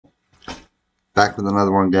back with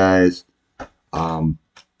another one, guys.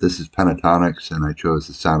 This is Pentatonix, and I chose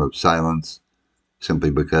The Sound of Silence simply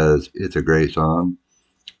because it's a great song.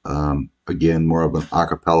 Again, more of an a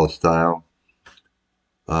cappella style.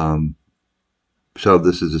 So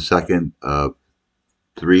this is the second of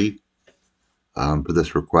three for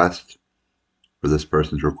this request, for this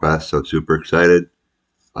person's request. So super excited.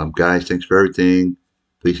 Guys, thanks for everything.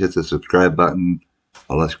 Please hit the subscribe button.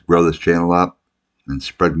 Let's grow this channel up and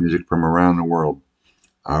spread music from around the world.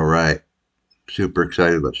 All right. Super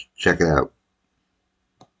excited. Let's check it out.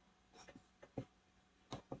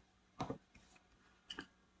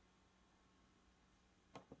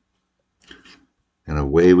 And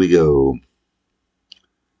away we go.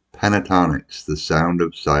 Pentatonix, The Sound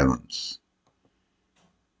of Silence.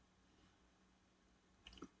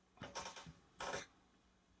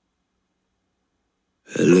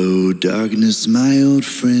 Hello, darkness, my old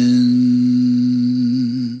friend.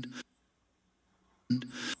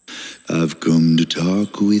 I've come to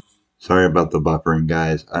talk with Sorry about the buffering,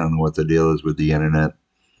 guys. I don't know what the deal is with the internet.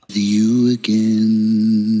 you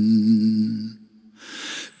again,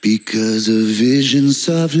 because a vision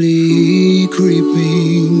softly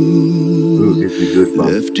creeping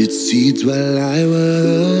left its seeds while I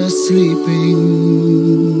was sleeping,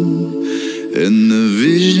 and the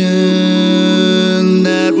vision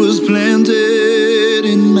that was planted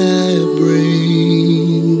in my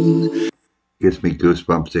brain gives me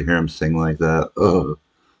goosebumps to hear him sing like that. Ugh.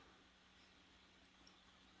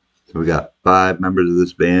 So we got 5 members of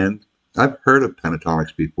this band. I've heard of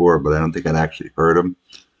Pentatonix before, but I don't think I'd actually heard them.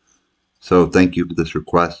 So thank you for this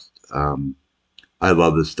request. I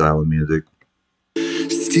love this style of music.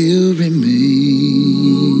 Still remains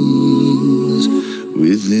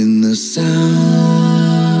within the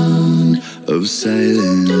sound of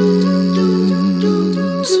silence.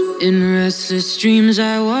 In restless dreams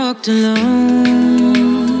I walked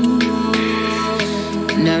alone,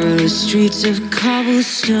 narrow streets of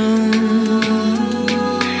cobblestone,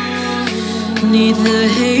 neath the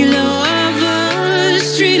halo of a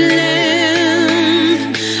street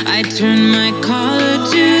lamp. I turned my collar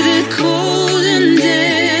to the cold and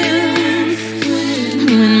damp,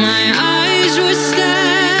 when my eyes were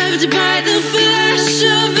stabbed by the flash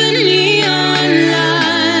of a neon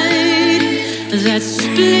light that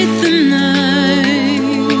split the night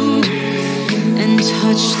and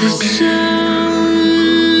touched the sound.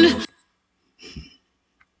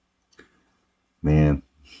 Man,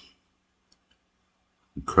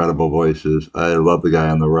 incredible voices. I love the guy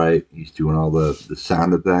on the right. He's doing all the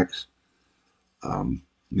sound effects.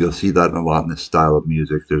 You'll see that a lot in this style of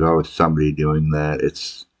music. There's always somebody doing that.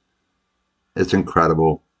 It's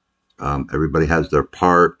incredible. Everybody has their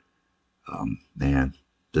part. Man,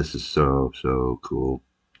 this is so cool.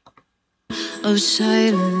 Of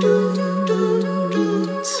silence,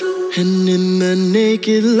 And in the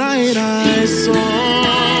naked light I saw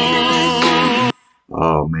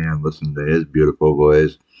Oh man, listen to his beautiful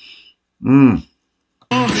voice.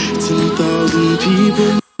 10,000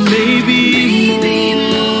 people, maybe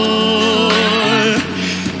more.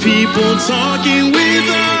 People talking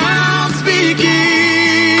without speaking.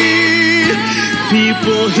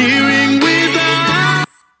 People hearing without.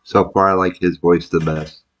 So far, I like his voice the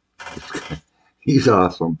best. He's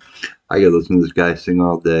awesome. I could listen to this guy sing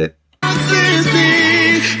all day.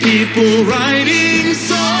 Listening. People writing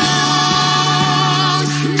songs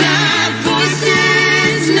that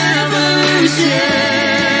voices never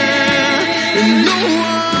share, and no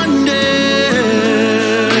one dare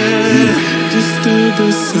disturb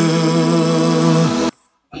the sound.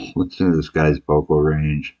 Listen to this guy's vocal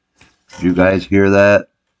range. Do you guys hear that?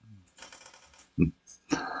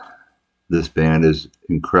 This band is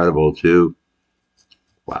incredible too.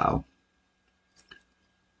 Wow.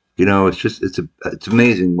 You know, it's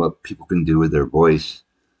amazing what people can do with their voice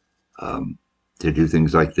to do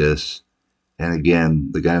things like this. And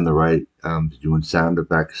again, the guy on the right is doing sound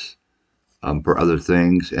effects for other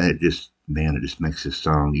things, and it just makes this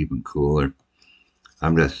song even cooler.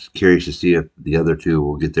 I'm just curious to see if the other two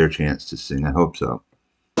will get their chance to sing. I hope so.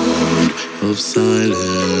 Of silence,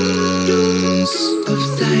 of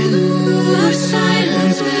silence, of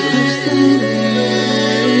silence, of silence.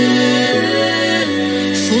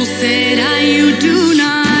 full said you do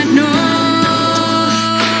not know.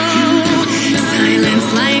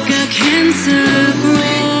 Silence like a cancer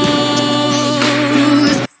grows.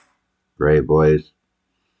 Great voice.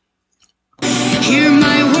 Hear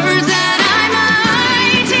my words that I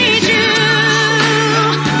might teach you.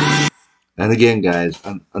 And again, guys,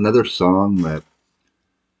 another song that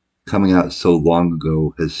coming out so long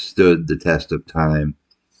ago has stood the test of time.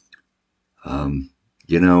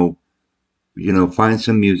 You know, find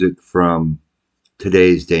some music from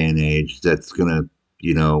today's day and age that's gonna,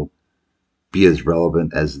 you know, be as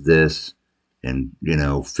relevant as this in,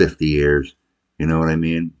 50 years. You know what I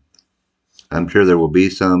mean? I'm sure there will be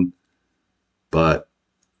some, but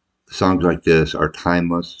songs like this are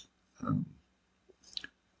timeless. Um,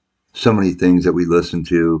 so many things that we listen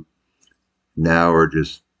to now are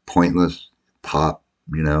just pointless pop.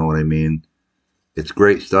 You know what I mean? It's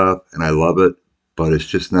great stuff and I love it, but it's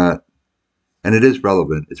just not, and it is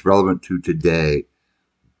relevant. It's relevant to today,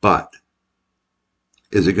 but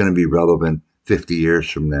is it going to be relevant 50 years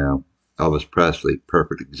from now? Elvis Presley,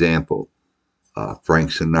 perfect example. Frank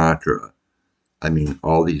Sinatra. I mean,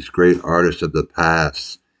 all these great artists of the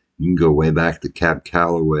past. You can go way back to Cab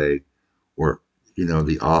Calloway or,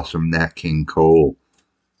 the awesome Nat King Cole.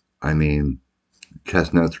 I mean,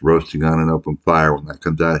 chestnuts roasting on an open fire when that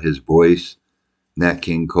comes out of his voice. Nat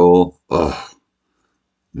King Cole, oh,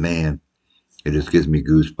 man, it just gives me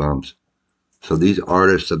goosebumps. So these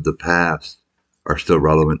artists of the past are still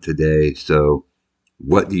relevant today. So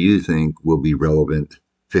what do you think will be relevant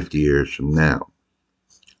 50 years from now?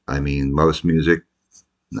 I mean, most music,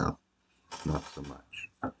 no, not so much.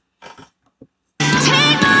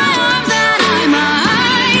 Take my arms and I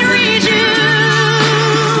might reach you,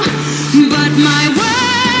 but my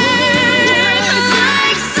words are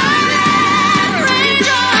like silent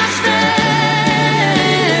raindrops fell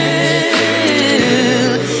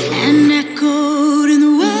and echoed in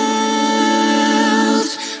the wells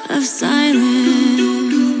of silence.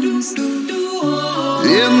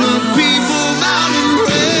 In the people mountain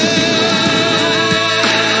rain,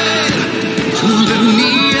 to the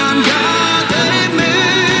neon god they made.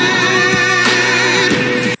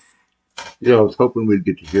 I was hoping we'd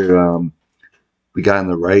get to hear the guy on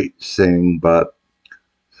the right sing, but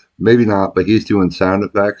maybe not. But he's doing sound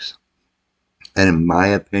effects, and in my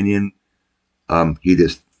opinion, he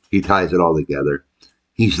ties it all together.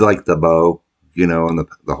 He's like the bow, and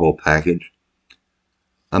the whole package.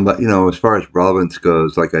 But as far as relevance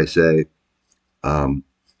goes, like I say, um,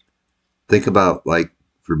 think about like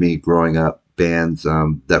for me growing up, bands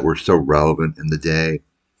that were so relevant in the day.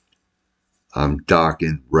 Doc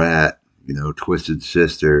and Rat, Twisted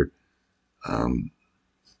Sister, um,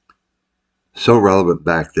 so relevant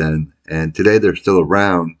back then, and today they're still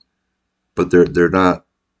around, but they're not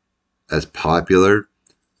as popular,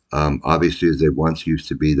 obviously, as they once used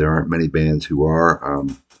to be. There aren't many bands who are.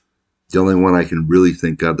 The only one I can really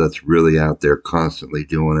think of that's really out there constantly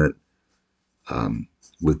doing it,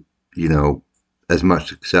 with you know as much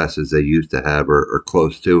success as they used to have, or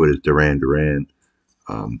close to it, is Duran Duran.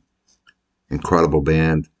 Um, Incredible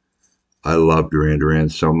band. I love Duran Duran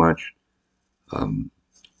so much. Um,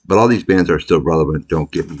 but all these bands are still relevant.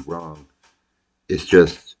 Don't get me wrong. It's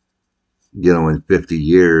just in 50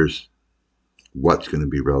 years, what's going to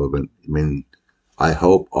be relevant? I mean, I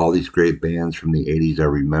hope all these great bands from the 80s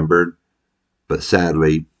are remembered, but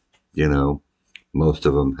sadly, you know, most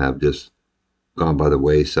of them have just gone by the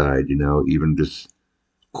wayside, even just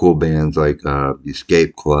cool bands like the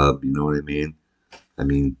Escape Club, you know what I mean? I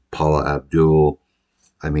mean, Paula Abdul.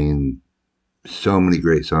 I mean, so many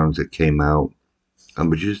great songs that came out,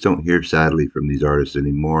 but you just don't hear, sadly, from these artists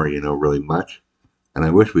anymore, really much. And I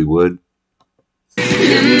wish we would.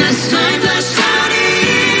 In the signs are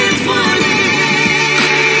shouting for me,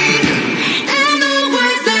 and the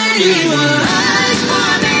words that he was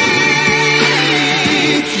for me.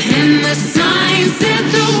 In the signs that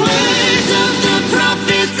the words of the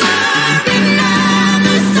prophets are written on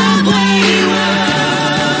the subway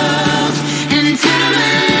walls and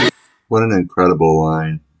tenements. What an incredible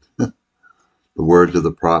line. The words of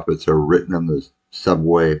the prophets are written on the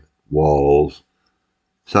subway walls.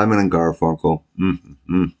 Simon and Garfunkel.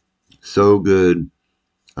 So good.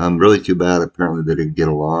 Really too bad. Apparently they didn't get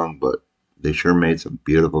along, but they sure made some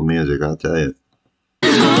beautiful music, I'll tell you.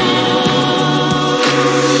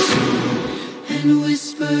 And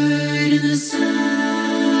whispered in the sound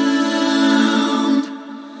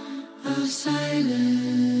of silence.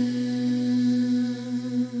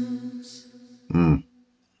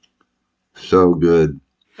 So good.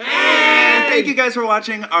 Hey! Thank you guys for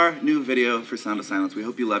watching our new video for Sound of Silence. We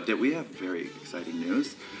hope you loved it. We have very exciting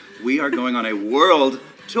news. We are going on a world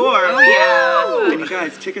tour. Oh, yeah. And you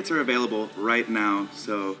guys, tickets are available right now,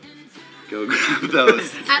 so go grab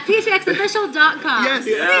those. At ptxofficial.com. Yes. See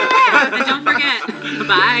you there. And don't forget.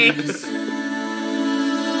 Bye.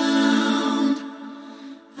 Sound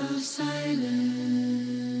of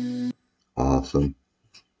silence. Awesome.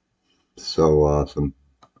 So awesome.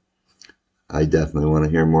 I definitely want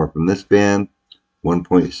to hear more from this band.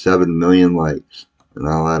 1.7 million likes. And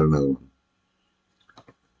I'll add another one.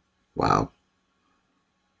 Wow.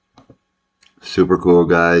 Super cool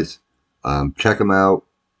guys. Check them out.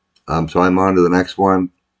 So I'm on to the next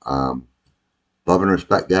one. Love and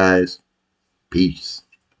respect, guys. Peace.